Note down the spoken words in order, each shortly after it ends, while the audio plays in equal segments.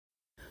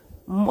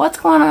What's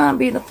going on,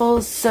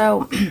 beautifuls?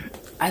 So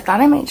I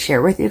thought I might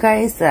share with you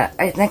guys that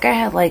I think I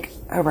had like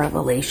a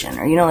revelation,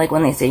 or you know, like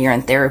when they say you're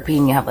in therapy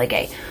and you have like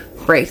a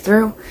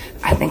breakthrough.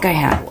 I think I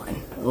had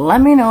one.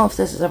 Let me know if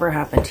this has ever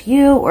happened to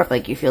you, or if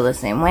like you feel the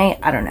same way.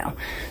 I don't know.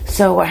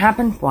 So what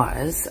happened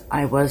was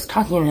I was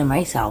talking to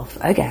myself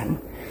again,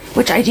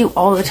 which I do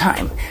all the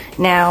time.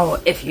 Now,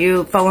 if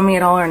you follow me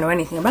at all or know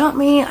anything about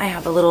me, I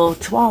have a little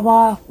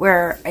chihuahua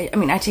where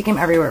I take him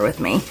everywhere with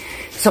me.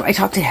 So I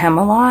talk to him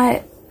a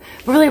lot.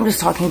 Really, I'm just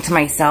talking to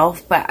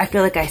myself, but I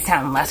feel like I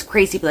sound less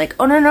crazy. Be like,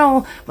 oh,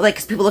 no. But like,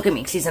 cause people look at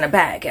me cause he's in a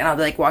bag, and I'll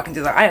be like walking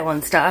through the aisle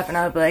and stuff, and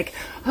I'll be like,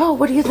 oh,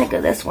 what do you think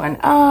of this one?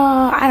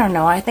 Oh, I don't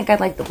know. I think I'd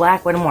like the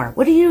black one more.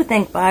 What do you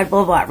think, bud?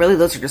 Blah, blah. Really,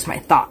 those are just my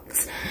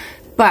thoughts.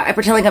 But I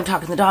pretend like I'm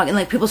talking to the dog, and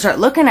like people start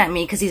looking at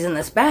me cause he's in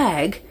this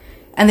bag,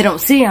 and they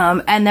don't see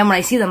him. And then when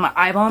I see them, my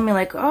eyeball me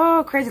like,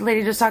 oh, crazy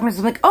lady just talking to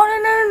myself. I'm like,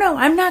 oh, no.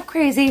 I'm not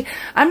crazy.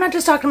 I'm not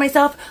just talking to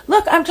myself.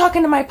 Look, I'm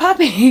talking to my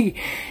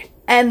puppy.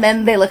 And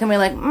then they look at me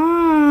like,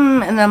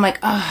 and then I'm like,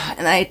 and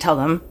then I tell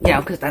them, you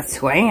know, because that's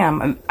who I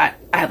am. I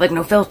have like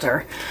no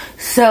filter.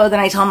 So then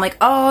I tell them like,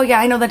 oh yeah,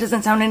 I know that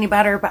doesn't sound any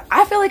better, but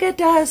I feel like it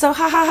does. So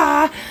ha ha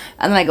ha.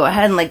 And then I go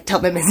ahead and like tell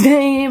them his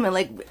name, and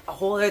like a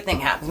whole other thing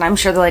happens. And I'm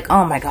sure they're like,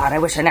 oh my God, I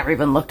wish I never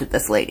even looked at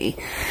this lady.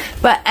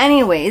 But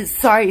anyways,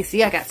 sorry,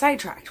 see, I got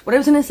sidetracked. What I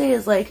was going to say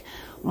is like,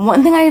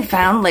 one thing I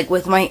found like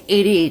with my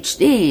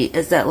ADHD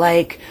is that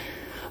like,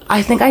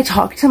 I think I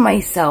talk to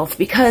myself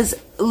because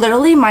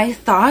literally my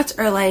thoughts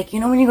are like, you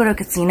know, when you go to a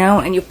casino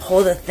and you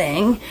pull the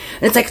thing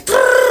and it's like,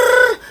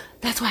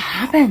 that's what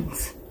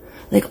happens.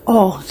 Like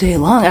all day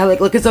long. I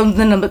like look at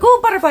something and I'm like, oh,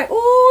 butterfly,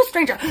 oh,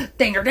 stranger,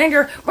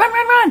 danger,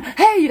 run.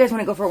 Hey, you guys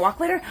want to go for a walk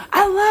later?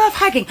 I love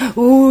hiking.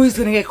 Oh, it's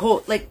gonna get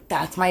cold. Like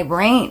that's my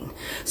brain.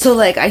 So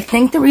like, I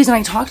think the reason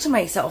I talk to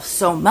myself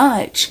so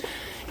much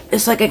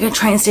is like I can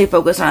try and stay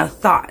focused on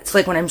thoughts.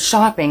 Like when I'm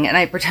shopping and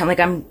I pretend like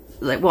I'm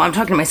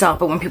talking to myself,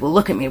 but when people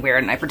look at me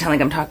weird and I pretend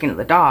like I'm talking to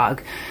the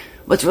dog,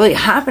 what's really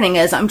happening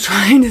is I'm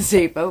trying to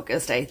stay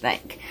focused, I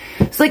think.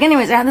 So like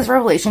anyways, I had this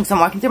revelation because I'm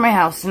walking through my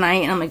house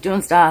tonight and I'm like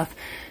doing stuff.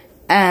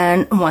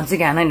 And once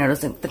again, I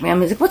noticed like the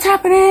family's like, what's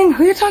happening?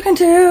 Who are you talking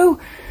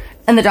to?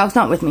 And the dog's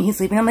not with me. He's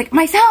sleeping. I'm like,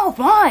 myself,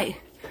 why?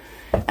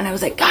 And I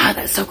was like, God,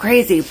 that's so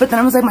crazy. But then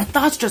I was like, my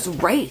thoughts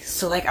just race.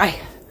 So like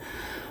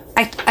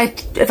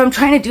if I'm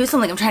trying to do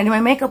something, I'm trying to do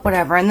my makeup,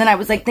 whatever. And then I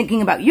was like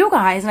thinking about you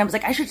guys and I was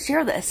like, I should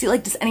share this. See,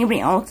 like, does anybody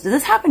else, does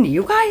this happen to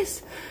you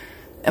guys?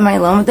 Am I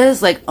alone with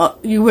this? Like,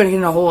 you would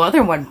in a whole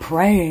other one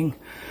praying.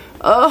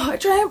 Oh, I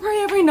try and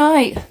pray every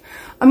night.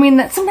 I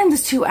mean, sometimes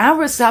it's 2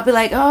 hours, so I'll be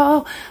like,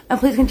 oh, and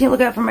please continue to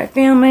look out for my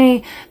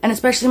family, and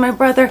especially my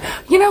brother.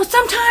 You know,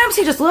 sometimes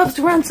he just loves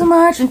to run so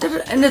much, and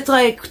it's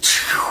like,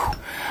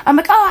 I'm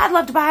like, oh, I'd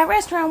love to buy a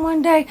restaurant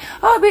one day.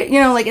 Oh, but, you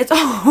know, like, it's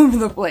all over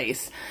the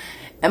place.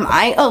 Am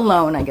I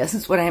alone? I guess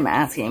is what I'm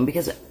asking,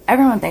 because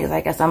everyone thinks I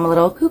guess I'm a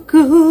little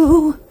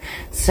cuckoo.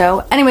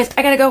 So anyways,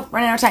 I gotta go,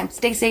 running out of time.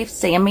 Stay safe,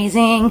 stay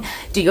amazing,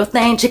 do your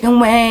thing, chicken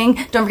wing.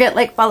 Don't forget,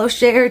 like, follow,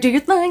 share, do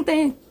your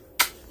thing.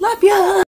 Love ya.